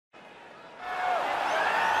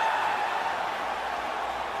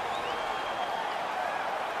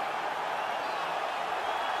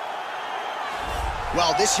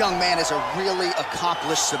Well, this young man is a really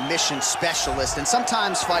accomplished submission specialist, and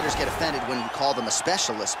sometimes fighters get offended when you call them a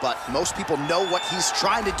specialist, but most people know what he's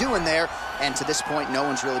trying to do in there, and to this point, no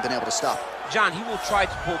one's really been able to stop him. John, he will try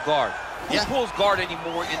to pull guard. Who pulls guard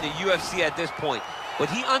anymore in the UFC at this point? But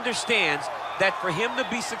he understands that for him to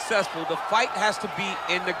be successful, the fight has to be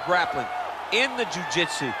in the grappling, in the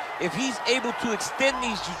jiu-jitsu. If he's able to extend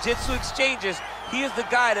these jiu-jitsu exchanges, he is the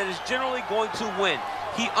guy that is generally going to win.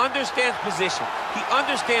 He understands position. He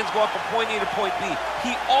understands going from point A to point B.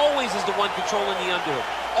 He always is the one controlling the underhook.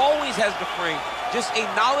 Always has the frame. Just a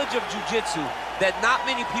knowledge of jiu-jitsu that not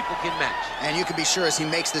many people can match. And you can be sure as he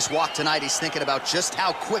makes this walk tonight, he's thinking about just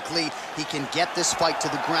how quickly he can get this fight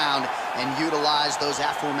to the ground and utilize those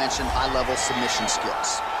aforementioned high-level submission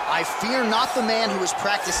skills. I fear not the man who has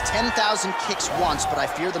practiced 10,000 kicks once, but I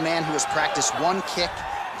fear the man who has practiced one kick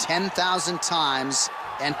 10,000 times.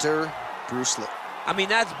 Enter Bruce Lee. I mean,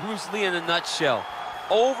 that's Bruce Lee in a nutshell.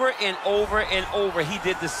 Over and over and over, he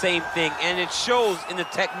did the same thing, and it shows in the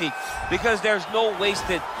technique because there's no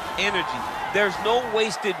wasted energy. There's no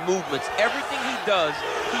wasted movements. Everything he does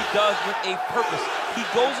with a purpose. He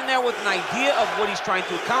goes in there with an idea of what he's trying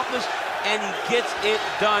to accomplish, and he gets it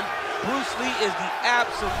done. Bruce Lee is the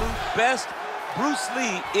absolute best. Bruce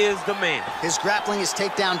Lee is the man. His grappling, his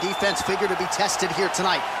takedown defense figure to be tested here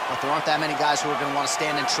tonight, but there aren't that many guys who are going to want to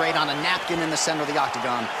stand and trade on a napkin in the center of the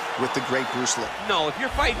octagon with the great Bruce Lee. No, if you're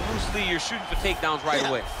fighting Bruce Lee, you're shooting for takedowns right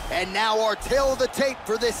away. And now our tail of the tape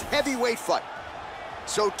for this heavyweight fight.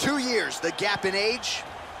 So 2 years, the gap in age,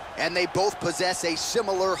 and they both possess a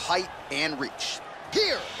similar height and reach.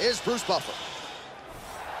 Here is Bruce Buffer.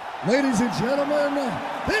 Ladies and gentlemen,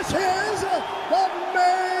 this is the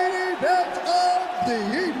main event of the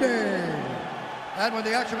evening. And when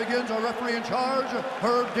the action begins, our referee in charge,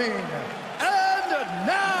 Herb Dean. And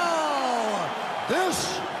now,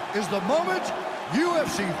 this is the moment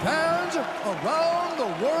UFC fans around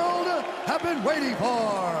the world have been waiting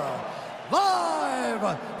for.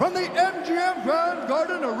 Live from the MGM Grand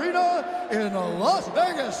Garden Arena in Las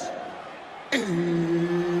Vegas.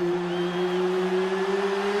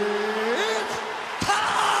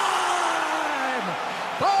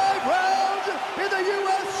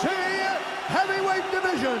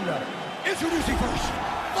 Introducing first,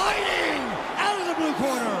 fighting out of the blue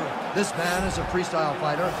corner. This man is a freestyle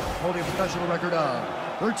fighter holding a professional record of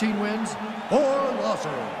 13 wins, 4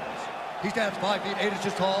 losses. He stands 5 feet 8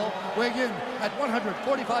 inches tall, weighing in at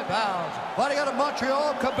 145 pounds. Fighting out of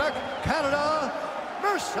Montreal, Quebec, Canada,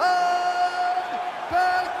 Mirsad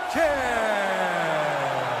Bektic.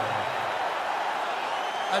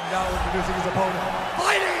 And now introducing his opponent,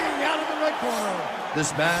 fighting out of the red corner.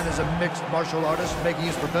 This man is a mixed martial artist making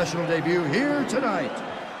his professional debut here tonight.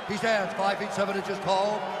 He stands 5 feet 7 inches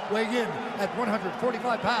tall, weighing in at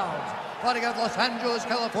 145 pounds. Fighting out of Los Angeles,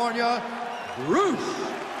 California, Bruce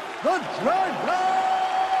the Dragon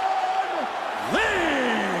Lee!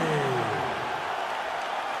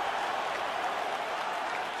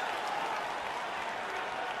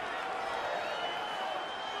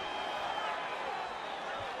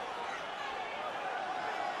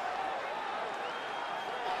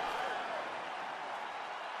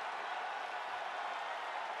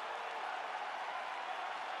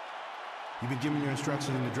 You've been given your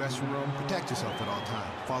instructions in the dressing room. Protect yourself at all times.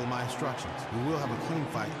 Follow my instructions. We will have a clean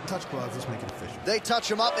fight. Touch gloves, let's make it official. They touch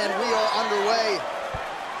him up, and we are underway.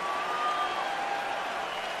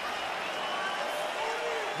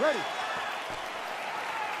 Ready.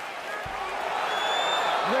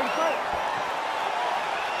 Ready to fight.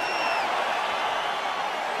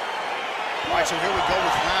 All right, so here we go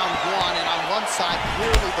with round one, and on one side,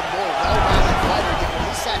 clearly the more well-rounded fighter. Yet when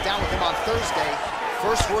we sat down with him on Thursday,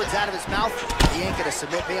 first words out of his mouth, he ain't gonna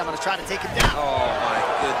submit me, I'm gonna try to take him down. Oh my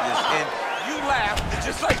goodness, and you laugh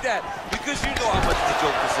just like that because you know how much of a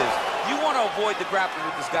joke this is. You wanna avoid the grappling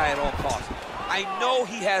with this guy at all costs. I know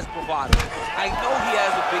he has bravado, I know he has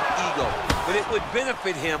a big ego, but it would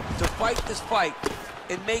benefit him to fight this fight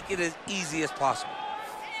and make it as easy as possible.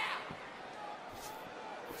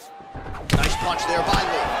 Nice punch there by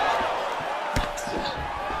Lee.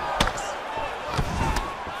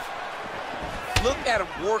 Look at him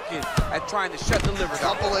working at trying to shut the liver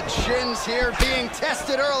down. Couple of chins here being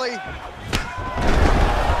tested early.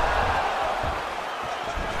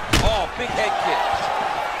 Oh, big head kick.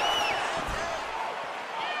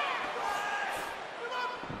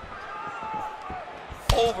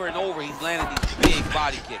 Over and over, he's landing these big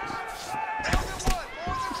body kicks.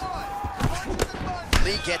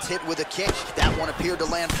 Lee gets hit with a kick. That one appeared to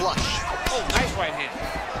land flush. Oh, nice right hand.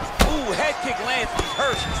 Ooh, head kick lands, he's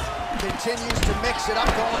hurt. Continues to mix it up,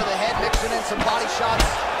 going to the head, mixing in some body shots.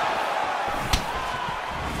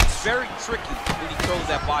 very tricky when he throws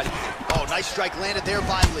that body kick. Oh, nice strike landed there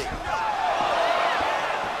by Lee.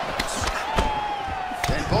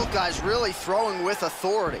 And both guys really throwing with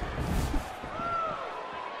authority.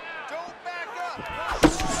 Don't back up.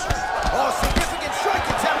 Oh, significant strike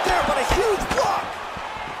attempt there, but a huge block.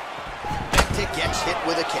 Bektic gets hit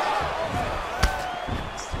with a kick.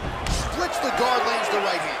 Splits the guard, lands the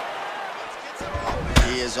right hand.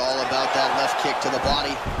 He is all about that left kick to the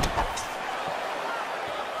body.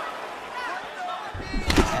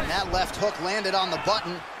 And that left hook landed on the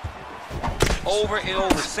button. Over and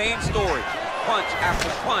over, same story. Punch after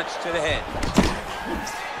punch to the head.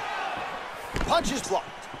 Punch is blocked.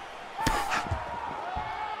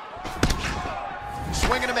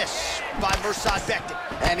 Swing and a miss by Mirsad Bektic.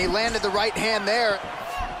 And he landed the right hand there.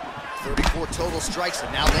 34 total strikes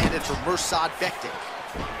and now landed for Mirsad Bektic.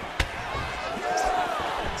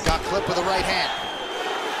 Got clipped with the right hand.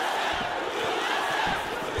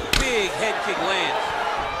 Big head kick lands.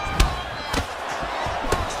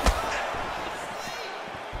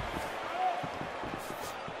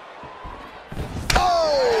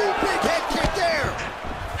 Oh, big head kick there.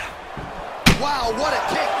 Wow, what a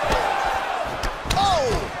kick. Oh.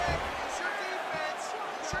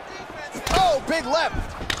 Oh, big left.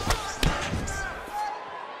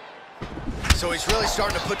 So he's really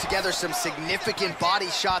starting to put together some significant body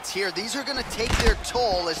shots here. These are going to take their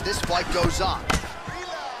toll as this fight goes on.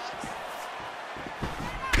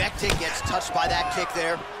 Bektic gets touched by that kick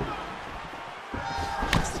there.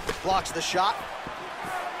 Blocks the shot.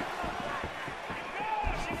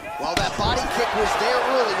 Well, that body kick was there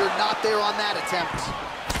earlier, not there on that attempt.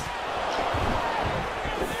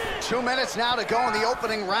 2 minutes now to go in the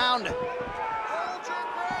opening round. Hold your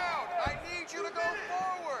ground. I need you to go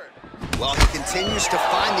forward. Well, he continues to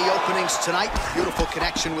find the openings tonight. Beautiful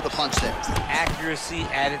connection with a punch there. Accuracy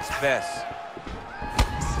at its best.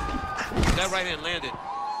 That right hand landed.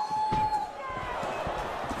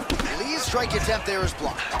 Lee's strike attempt there is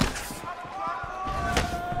blocked.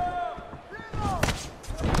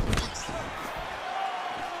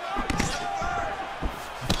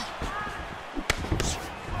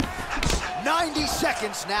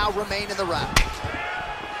 Seconds now remain in the round.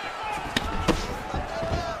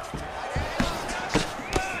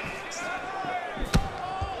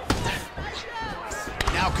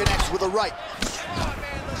 Now connects with a right.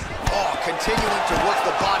 Oh, continuing to work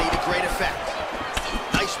the body to great effect.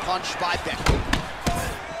 Nice punch by Bektic.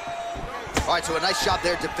 All right, so a nice job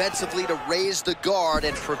there defensively to raise the guard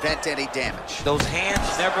and prevent any damage. Those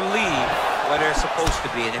hands never leave where they're supposed to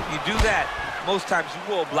be, and if you do that, most times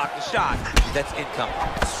you will block the shot that's incoming.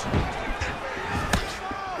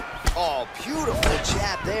 Oh, beautiful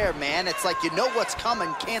jab there, man. It's like you know what's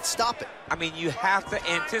coming, can't stop it. I mean, you have to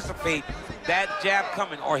anticipate that jab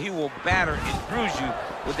coming or he will batter and bruise you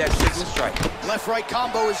with that single strike. Left-right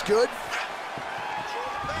combo is good.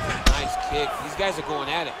 Nice kick. These guys are going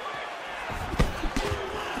at it.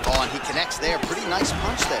 Oh, and he connects there. Pretty nice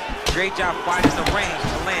punch there. Great job finding the range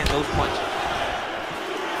to land those punches.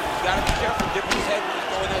 You gotta be careful, dipping his head when he's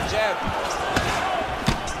throwing that jab.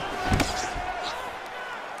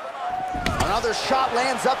 Another shot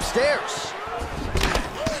lands upstairs.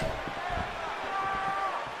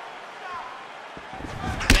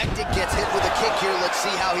 Bektic gets hit with a kick here. Let's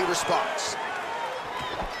see how he responds.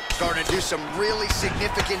 Starting to do some really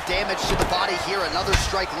significant damage to the body here. Another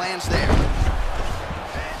strike lands there.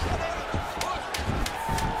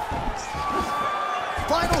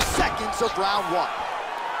 Final seconds of round one.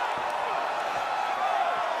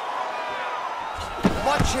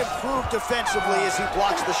 Much improved defensively as he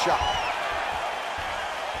blocks the shot.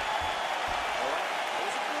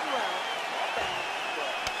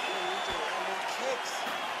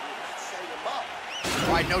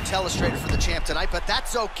 All right, no telestrator for the champ tonight, but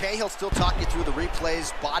that's okay. He'll still talk you through the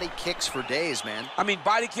replays. Body kicks for days, man. I mean,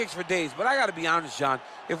 body kicks for days, but I gotta be honest, John.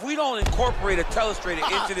 If we don't incorporate a telestrator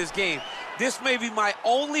into this game, this may be my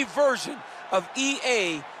only version of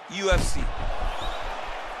EA UFC.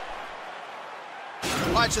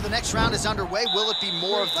 All right, so the next round is underway. Will it be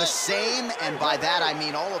more of the same? And by that, I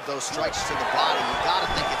mean all of those strikes to the body. You got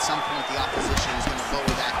to think at some point the opposition is going to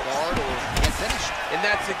lower that guard or get finished. And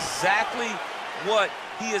that's exactly what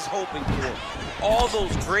he is hoping for. All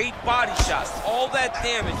those great body shots, all that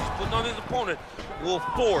damage he's putting on his opponent will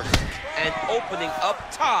force an opening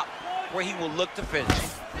up top where he will look to finish.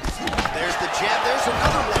 There's the jab. There's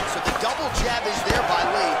another one. So the double jab is there by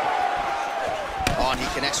Lee. Oh, and he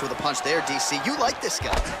connects with a punch there, DC. You like this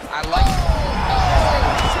guy. I like it. Oh,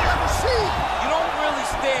 you don't really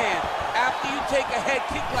stand after you take a head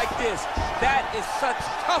kick like this. That is such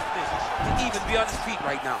toughness to even be on his feet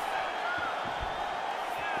right now.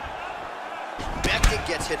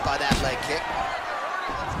 gets hit by that leg kick.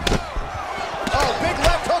 Oh, big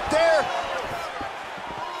left hook there.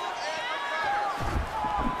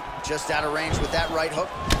 Just out of range with that right hook.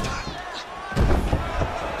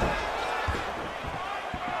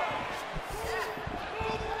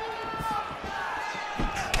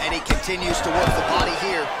 And he continues to work the body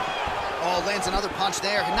here. Oh, lands another punch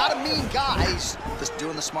there. Not a mean guy. He's just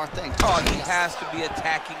doing the smart thing. Oh, he has to be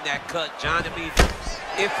attacking that cut, John. I mean,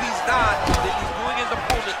 if he's not, then he's doing his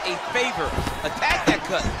opponent a favor. Attack that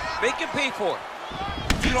cut. Make him pay for it.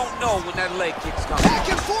 You don't know when that leg kick's coming. Back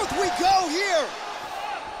and forth we go here.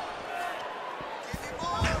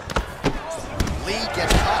 Lee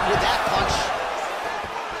gets caught with that punch.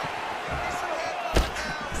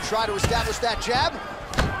 Try to establish that jab.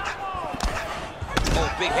 Oh,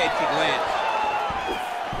 big head kick land.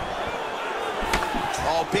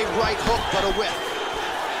 Oh, big right hook, but a whip.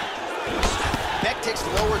 Bektic's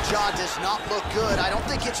lower jaw does not look good. I don't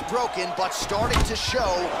think it's broken, but starting to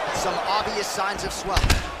show some obvious signs of swelling.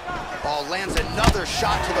 Oh, lands another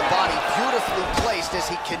shot to the body, beautifully placed as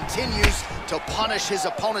he continues to punish his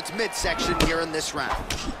opponent's midsection here in this round.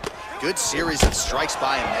 Good series of strikes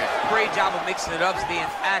by him there. Great job of mixing it up, staying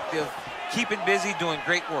active, keeping busy, doing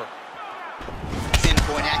great work.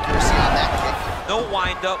 Pinpoint accuracy on that kick. No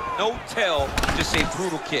wind up, no tail, just a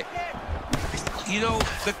brutal kick. You know,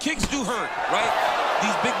 the kicks do hurt, right?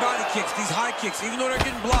 These big body kicks, these high kicks, even though they're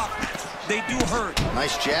getting blocked, they do hurt.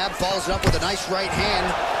 Nice jab, follows it up with a nice right hand.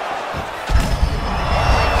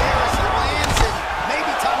 Right there as he lands, and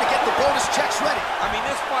maybe time to get the bonus checks ready. I mean,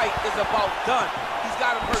 this fight is about done. He's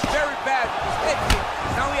got him hurt very bad with his head kick.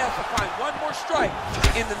 Now he has to find one more strike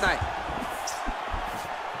in the night.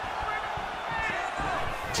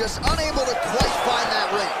 Just unable to quite find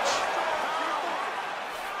that range.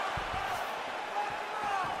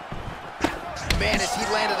 Man, as he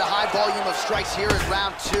landed a high volume of strikes here in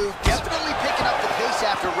round two, definitely picking up the pace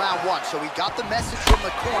after round one. So he got the message from the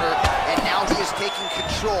corner, and now he is taking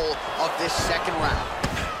control of this second round.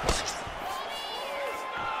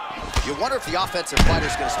 You wonder if the offensive fighter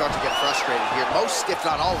is going to start to get frustrated here. Most, if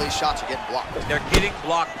not all, these shots are getting blocked. They're getting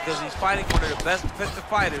blocked because he's fighting one of the best defensive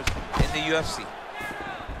fighters in the UFC.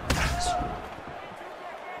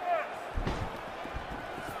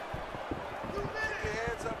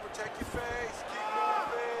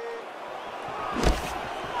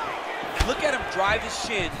 Look at him drive his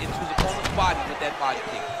shin into his opponent's body with that body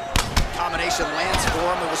kick. Combination lands for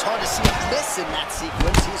him. It was hard to see him miss in that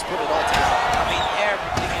sequence. He's put it all together. I mean,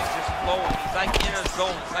 everything is just flowing. He's like in a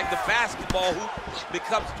zone. It's like the basketball hoop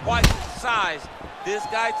becomes twice the size. This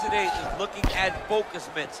guy today is looking at focus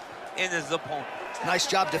mitts in his opponent. Nice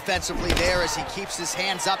job defensively there as he keeps his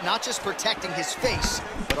hands up, not just protecting his face,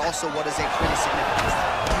 but also what is a pretty significant.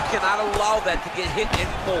 You cannot allow that to get hit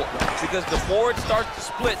anymore, because the more it starts to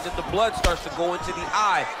split, then the blood starts to go into the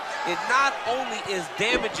eye. It not only is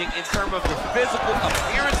damaging in terms of the physical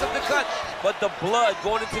appearance of the cut, but the blood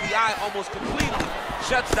going into the eye almost completely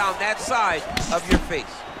shuts down that side of your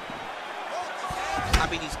face. I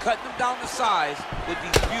mean, he's cutting them down the sides with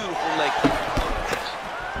these beautiful leg kicks.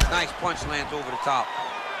 Nice punch lands over the top.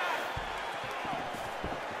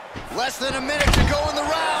 Less than a minute to go in the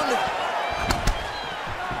round.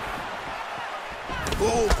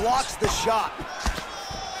 Oh, blocks the shot.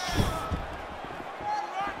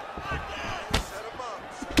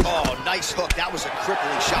 Oh, nice hook. That was a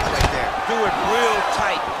crippling shot right there. Do it real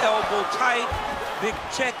tight, elbow tight, big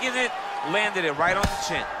check in it, landed it right on the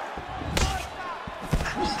chin.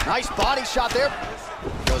 Nice body shot there.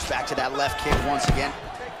 Goes back to that left kick once again.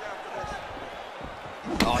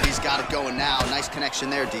 Oh, he's got it going now. Nice connection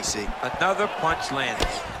there, DC. Another punch landed.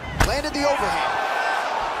 Landed the overhand.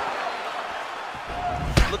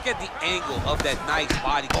 Look at the angle of that nice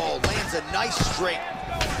body kick. Oh, lands a nice straight.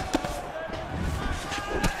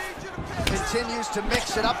 Continues to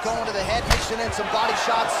mix it up, going to the head, mixing in some body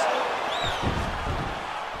shots.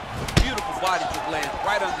 Beautiful body kick lands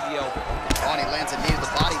right under the elbow. Oh, and he lands a knee to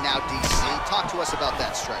the body now, DC. Talk to us about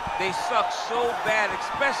that strike. They suck so bad,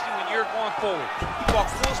 especially when you're going forward. You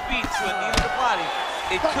walk full speed to a knee to the body,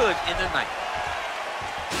 it could end the night.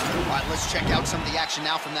 All right, let's check out some of the action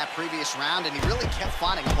now from that previous round, and he really kept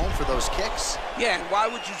finding a home for those kicks. Yeah, and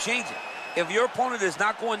why would you change it? If your opponent is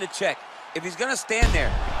not going to check, if he's going to stand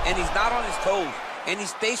there and he's not on his toes and he's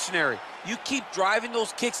stationary, you keep driving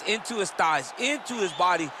those kicks into his thighs, into his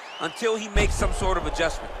body, until he makes some sort of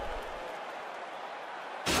adjustment.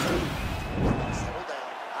 Settle down.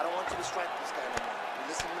 I don't want you to strike this guy no more. You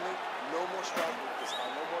listen to me? No more striking with this guy.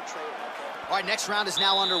 No more training, okay? All right, next round is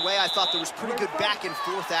now underway. I thought there was pretty good back and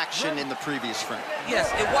forth action in the previous frame. Yes,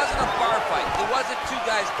 it wasn't a bar fight. It wasn't two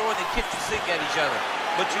guys throwing the kitchen sink at each other.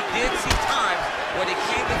 but you did see times where they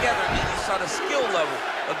came together and you saw the skill level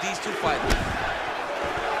of these two fighters.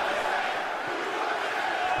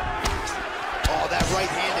 Oh, that right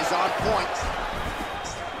hand is on point.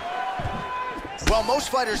 Well, most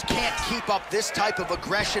fighters can't keep up this type of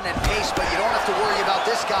aggression and pace, but you don't have to worry about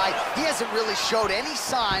this guy. He hasn't really showed any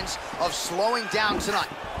signs of slowing down tonight.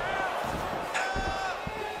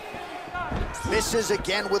 Misses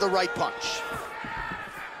again with a right punch.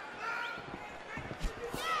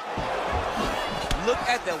 Look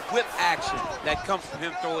at the whip action that comes from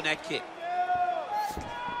him throwing that kick.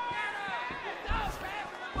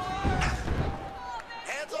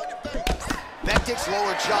 Bektic's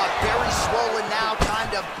lower jaw very swollen now. Time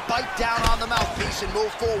to bite down on the mouthpiece and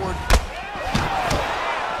move forward.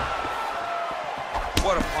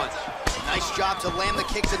 What a punch. Nice job to land the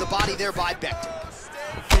kick to the body there by Bektic.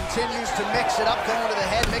 Continues to mix it up, going to the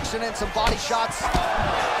head, mixing in some body shots.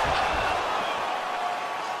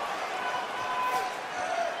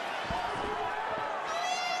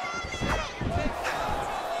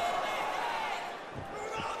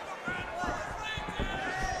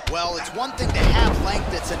 Well, it's one thing to have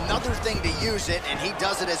length, it's another thing to use it, and he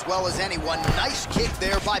does it as well as anyone. Nice kick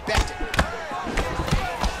there by Bektic.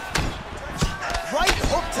 Right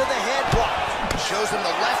hook to the head, blocked. Shows him the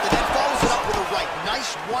left and then follows it up with a right.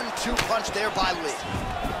 Nice 1-2 punch there by Lee.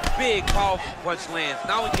 Big, powerful punch lands.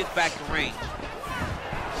 Now he gets back to range.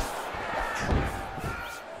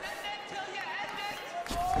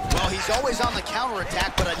 Well, he's always on the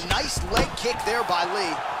counterattack, but a nice leg kick there by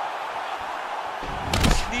Lee.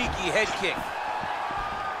 Sneaky head kick.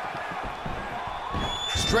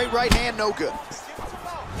 Straight right hand, no good.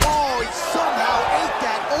 Oh, he somehow ate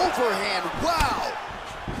that overhand. Wow.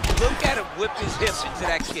 Look at him whip his hip into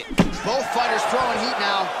that kick. Both fighters throwing heat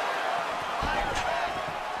now.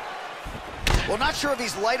 Well, not sure if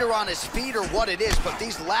he's lighter on his feet or what it is, but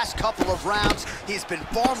these last couple of rounds, he's been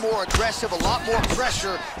far more aggressive, a lot more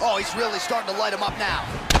pressure. Oh, he's really starting to light him up now.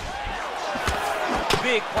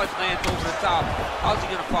 Big punch lands over the top. How's he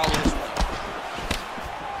gonna follow this one?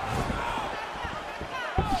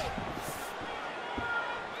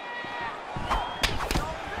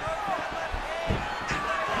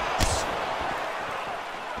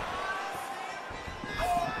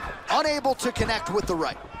 Unable to connect with the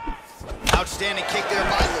right. Outstanding kick there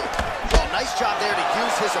by Lee. Well, nice job there to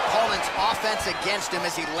use his opponent's offense against him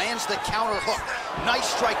as he lands the counter hook. Nice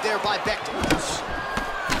strike there by Bektic.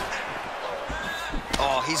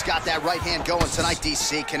 Oh, he's got that right hand going tonight,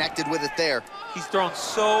 DC. Connected with it there. He's thrown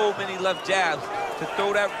so many left jabs to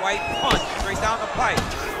throw that right punch straight down the pipe.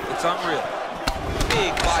 It's unreal.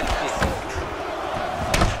 Big body kick.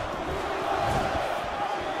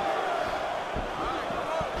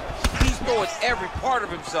 He's throwing every part of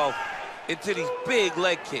himself into these big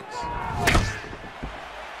leg kicks.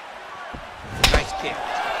 Nice kick.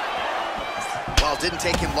 Well, it didn't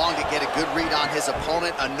take him long to get a good read on his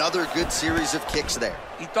opponent. Another good series of kicks there.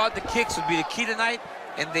 He thought the kicks would be the key tonight,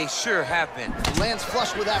 and they sure have been. He lands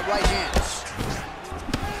flush with that right hand.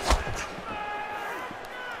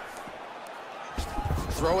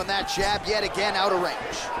 Throwing that jab yet again out of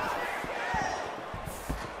range.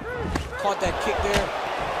 Caught that kick there.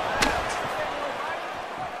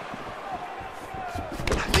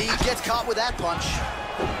 Lee gets caught with that punch.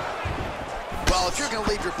 Well, if you're going to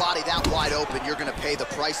leave your body that wide open, you're going to pay the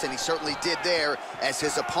price, and he certainly did there as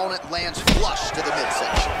his opponent lands flush to the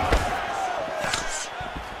midsection.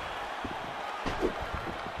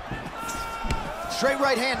 Straight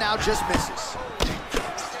right hand now just misses.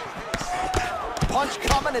 Punch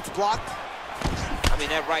coming, it's blocked. I mean,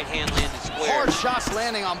 that right hand landed square. Hard shots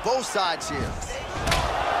landing on both sides here.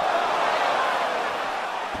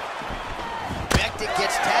 Bektic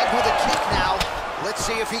gets tagged with a kick now. Let's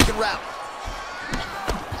see if he can rally.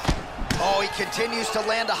 Oh, he continues to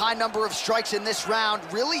land a high number of strikes in this round.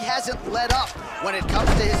 Really hasn't let up when it comes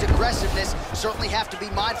to his aggressiveness. Certainly have to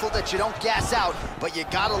be mindful that you don't gas out, but you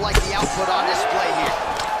gotta like the output on display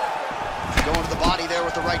here. Going to the body there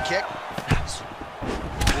with the right kick.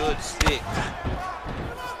 Good stick.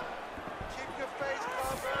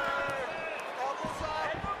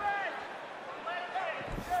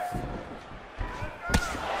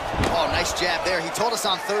 Oh, nice jab there. He told us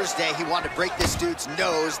on Thursday he wanted to break this dude's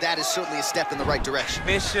nose. That is certainly a step in the right direction.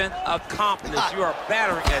 Mission accomplished. You are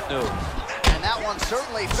battering that nose. And that one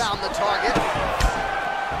certainly found the target.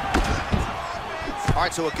 All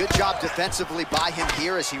right, so a good job defensively by him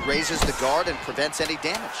here as he raises the guard and prevents any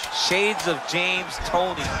damage. Shades of James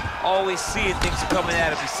Toney. Always seeing things coming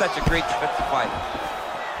at him. He's such a great defensive fighter.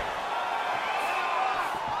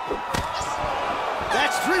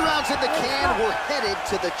 That's 3 rounds in the can. We're headed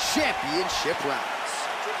to the championship rounds.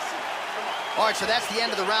 All right, so that's the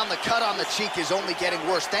end of the round. The cut on the cheek is only getting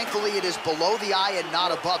worse. Thankfully, it is below the eye and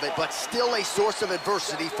not above it, but still a source of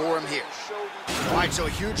adversity for him here. All right, so a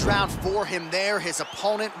huge round for him there. His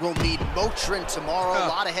opponent will need Motrin tomorrow. A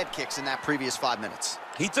lot of head kicks in that previous 5 minutes.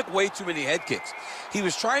 He took way too many head kicks. He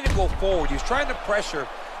was trying to go forward. He was trying to pressure,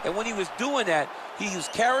 and when he was doing that, he was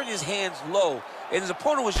carrying his hands low, and his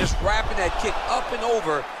opponent was just wrapping that kick up and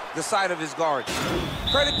over the side of his guard.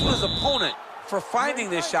 Credit to his opponent for finding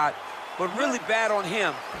this shot, but really bad on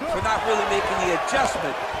him for not really making the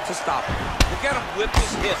adjustment to stop him. Look at him whip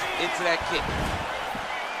his hip into that kick.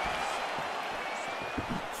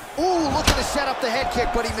 Ooh, looking to set up the head kick,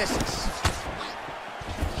 but he misses.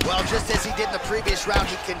 Well, just as he did in the previous round,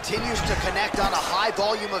 he continues to connect on a high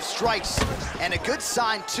volume of strikes. And a good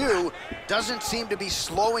sign, too, doesn't seem to be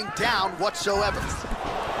slowing down whatsoever.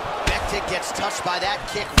 Bektic gets touched by that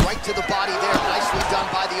kick right to the body there. Nicely done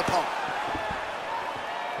by the opponent.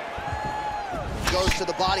 Goes to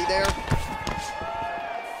the body there.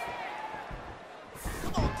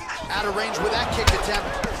 Out of range with that kick attempt.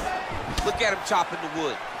 Look at him chopping the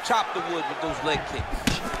wood. Chop the wood with those leg kicks.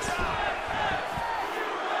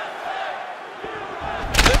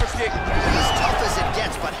 Liver kick. He's tough as it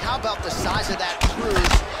gets, but how about the size of that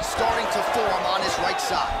bruise starting to form on his right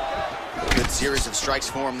side? Good series of strikes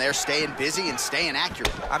for him there, staying busy and staying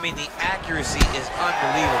accurate. I mean, the accuracy is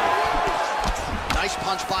unbelievable. Nice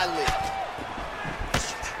punch by Lee.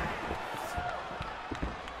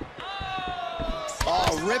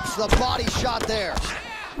 Oh, rips the body shot there.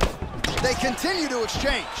 They continue to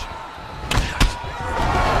exchange.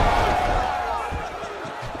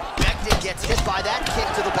 Bektic gets hit by that kick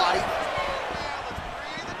to the body.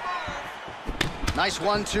 Nice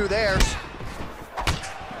 1-2 there.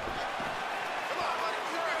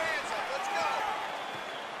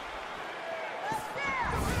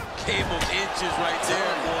 Came of inches right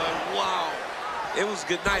there, boy. Wow. It was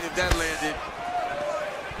good night if that landed.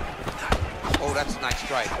 Oh, that's a nice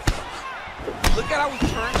strike. Look at how he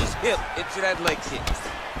turned his hip into that leg kick.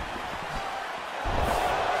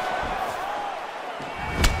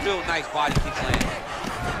 Real nice body kick land.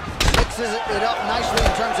 Mixes it up nicely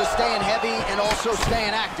in terms of staying heavy and also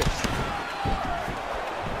staying active.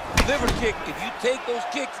 Liver kick, if you take those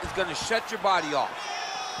kicks, it's gonna shut your body off.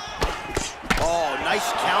 Oh,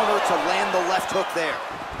 nice counter to land the left hook there.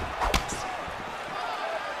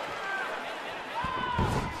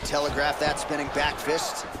 Telegraph that spinning back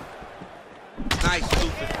fist. Nice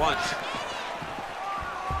looping punch.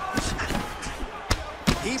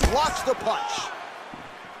 He blocks the punch.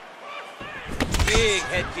 Big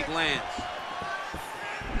head kick lands.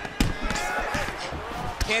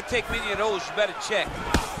 Can't take many of those, you better check.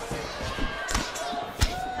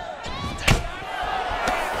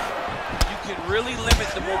 You can really limit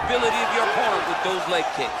the mobility of your opponent with those leg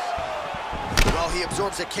kicks. Well, he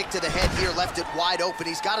absorbs a kick to the head here, left it wide open.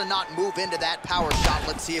 He's got to not move into that power shot.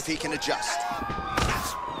 Let's see if he can adjust.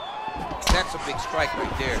 That's a big strike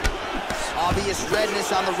right there. Obvious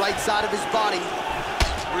redness on the right side of his body.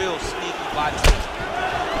 Real sneaky body.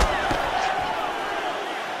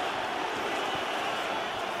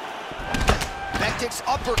 Bektic's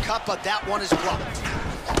uppercut, but that one is blocked.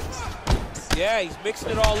 Yeah, he's mixing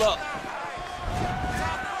it all up.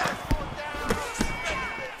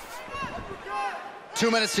 Two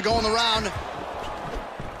minutes to go in the round.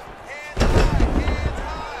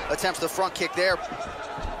 Attempts the front kick there.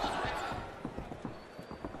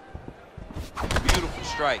 Beautiful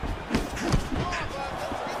strike.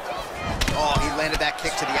 Oh, he landed that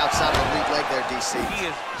kick to the outside of the lead leg there, DC. He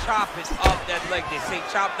is chopping up that leg. They say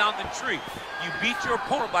chop down the tree. You beat your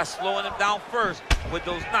opponent by slowing him down first with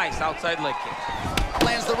those nice outside leg kicks.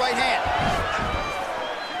 Lands the right hand.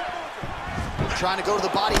 Trying to go to the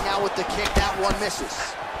body now with the kick. That one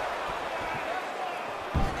misses.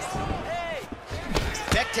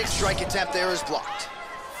 Bektic's strike attempt there is blocked.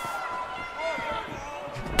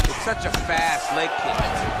 It's such a fast leg kick.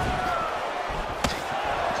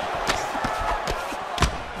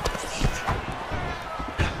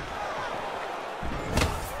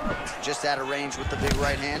 Just out of range with the big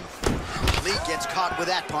right hand. Lee gets caught with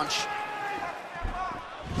that punch.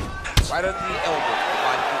 Right under the elbow. The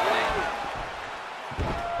body kick land.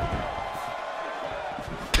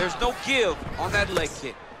 There's no give on that leg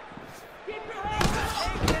kick.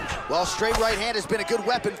 Well, straight right hand has been a good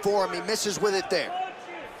weapon for him. He misses with it there.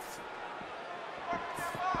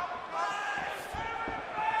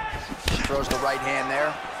 Throws the right hand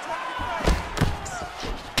there.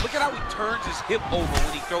 Look at how he turns his hip over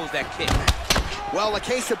when he throws that kick. Well, a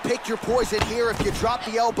case of pick your poison here. If you drop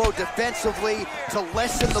the elbow defensively to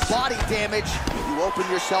lessen the body damage, you open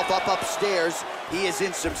yourself up upstairs He is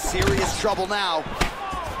in some serious trouble now.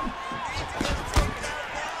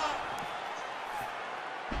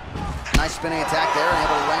 Nice spinning attack there, and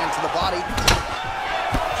able to land to the body.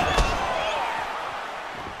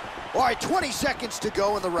 All right, 20 seconds to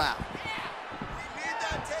go in the round.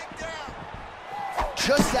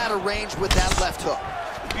 Just out of range with that left hook.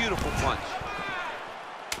 Beautiful punch.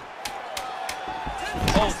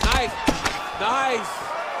 Oh, nice. Nice.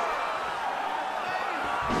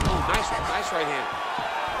 Oh, nice right hand.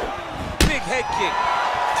 Big head kick.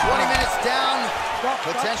 20 minutes down,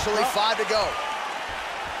 potentially 5 to go.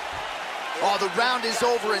 Oh, the round is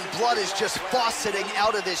over and blood is just fauceting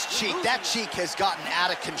out of this cheek. That cheek has gotten out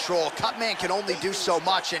of control. Cutman can only do so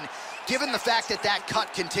much, and given the fact that that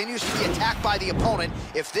cut continues to be attacked by the opponent,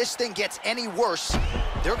 if this thing gets any worse,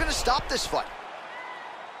 they're gonna stop this fight.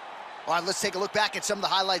 All right, let's take a look back at some of the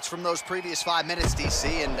highlights from those previous 5 minutes,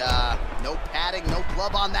 DC, and no padding, no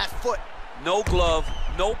glove on that foot. No glove,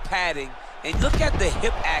 no padding, and look at the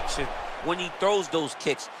hip action when he throws those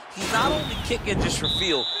kicks. He's not only kicking just for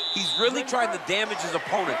feel, he's really trying to damage his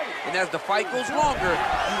opponent. And as the fight goes longer,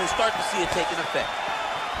 you will start to see it taking effect.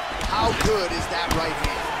 How good is that right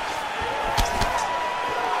hand?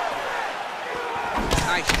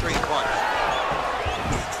 Nice straight punch.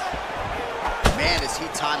 Man, is he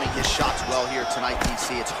timing his shots well here tonight,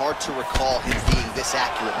 DC. It's hard to recall him being this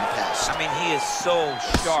accurate in the past. I mean, he is so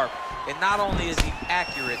sharp. And not only is he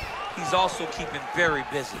accurate, he's also keeping very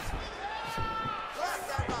busy.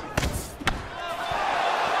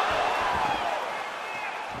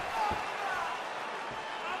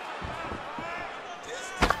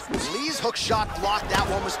 Lee's hook shot blocked. That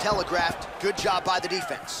one was telegraphed. Good job by the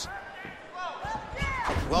defense.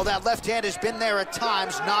 Well, that left hand has been there at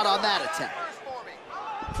times, not on that attempt.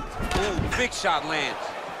 Ooh, big shot lands.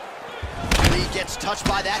 Lee gets touched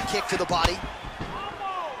by that kick to the body.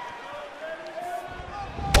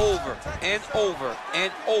 Over and over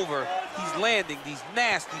and over, he's landing these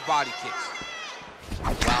nasty body kicks.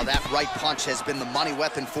 Wow, that right punch has been the money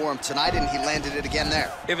weapon for him tonight, and he landed it again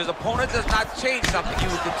there. If his opponent does not change something, he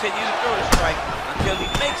will continue to throw the strike until he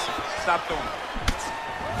makes it stop throwing.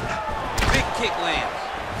 Big kick lands.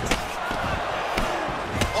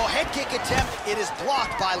 Oh, head kick attempt. It is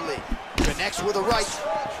blocked by Lee. Connects with a right.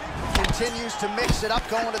 Continues to mix it up,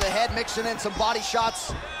 going to the head, mixing in some body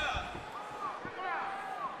shots.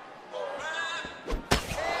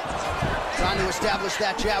 Trying to establish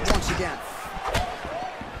that jab once again.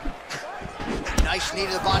 Nice knee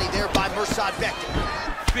to the body there by Mirsad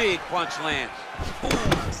Bektic. Big punch lands. Ooh.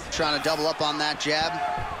 Trying to double up on that jab.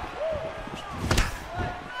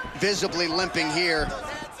 Visibly limping here.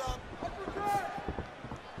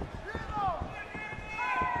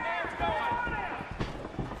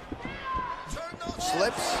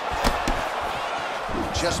 Slips.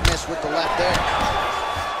 Just missed with the left there.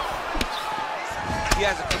 He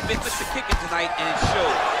has a commitment to kicking tonight, and it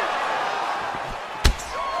shows.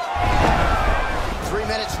 3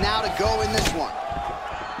 minutes now to go in this one.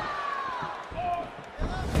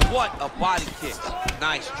 What a body kick.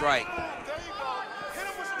 Nice strike.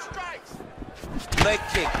 Leg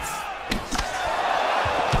kick.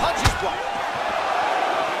 Punches blocked.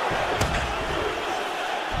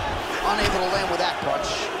 Unable to land with that punch.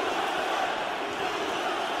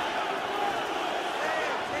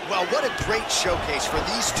 Well, what a great showcase for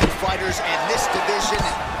these two fighters and this division,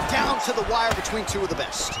 down to the wire between two of the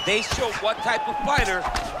best. They show what type of fighter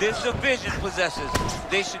this division possesses.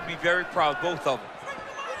 They should be very proud, both of them.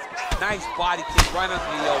 Nice body kick right under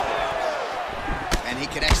the elbow. And he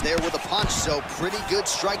connects there with a punch, so pretty good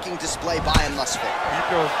striking display by him thus far. He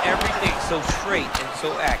throws everything so straight and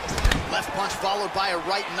so accurate. Left punch followed by a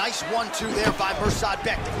right. Nice 1-2 there by Mirsad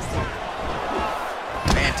Bektic.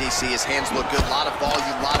 Man, DC, his hands look good. A lot of volume,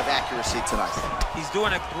 a lot of accuracy tonight. He's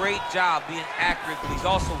doing a great job being accurate, but he's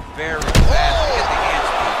also very fast to get the hands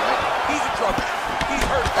speed. He's in trouble. He's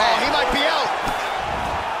hurt bad. Oh, he might be out.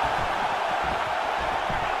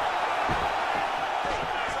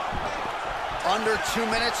 Under 2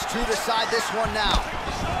 minutes to decide this one now.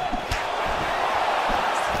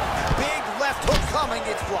 Big left hook coming.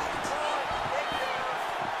 It's blocked.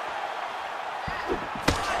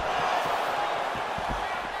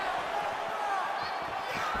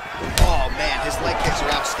 His leg kicks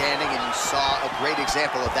are outstanding, and you saw a great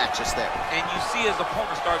example of that just there. And you see his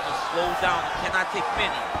opponent start to slow down and cannot take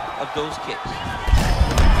many of those kicks.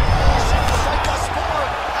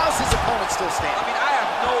 How's his opponent still standing? I mean, I have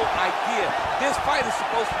no idea. This fight is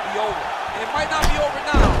supposed to be over. And it might not be over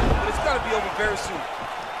now, but it's going to be over very soon.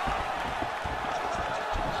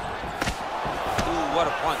 Ooh, what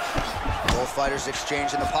a punch. Both fighters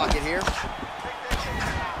exchange in the pocket here.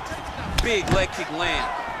 Big leg kick land.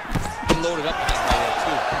 He loaded up on that right there,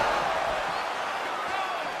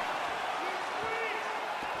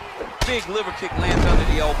 too. Big liver kick lands under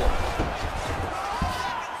the elbow.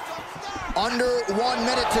 Under 1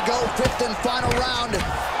 minute to go, fifth and final round.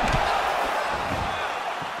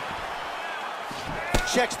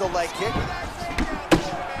 Checks the leg kick.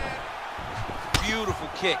 Beautiful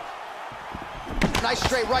kick. Nice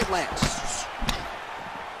straight right lands.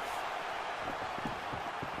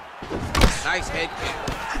 Nice head kick.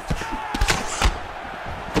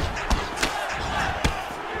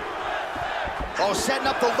 Oh, setting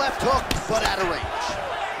up the left hook, but out of range.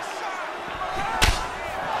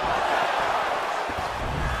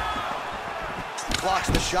 Blocks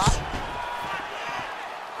the shot.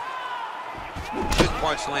 Big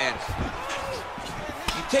punch lands.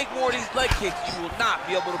 You take more of these leg kicks, you will not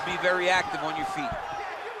be able to be very active on your feet.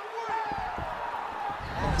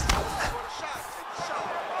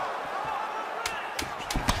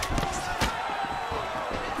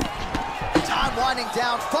 Time winding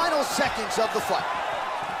down, final seconds of the fight.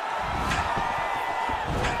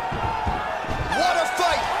 What a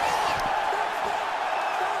fight!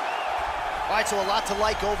 All right, so a lot to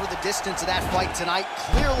like over the distance of that fight tonight.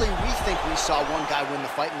 Clearly, we think we saw one guy win the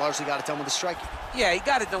fight and largely got it done with the striking. Yeah, he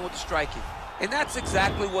got it done with the striking. And that's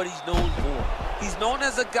exactly what he's known for. He's known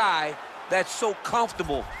as a guy that's so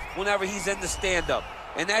comfortable whenever he's in the stand-up.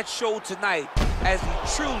 And that showed tonight as he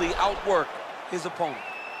truly outworked his opponent.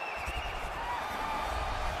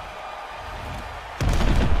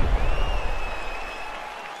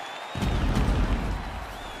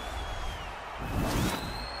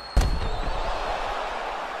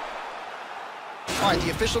 All right,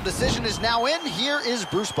 the official decision is now in. Here is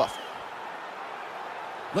Bruce Buffer.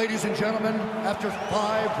 Ladies and gentlemen, after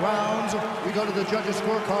 5 rounds, we go to the judges'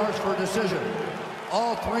 scorecards for a decision.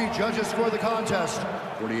 All 3 judges score the contest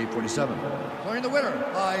 48-47. Declaring the winner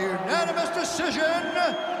by unanimous decision,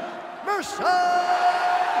 Mirsad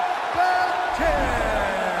Bektic.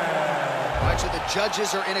 All right, so the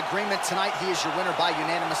judges are in agreement tonight. He is your winner by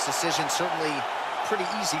unanimous decision. Certainly pretty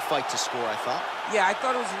easy fight to score, I thought. Yeah, I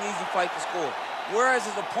thought it was an easy fight to score. Whereas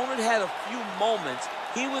his opponent had a few moments,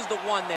 he was the one that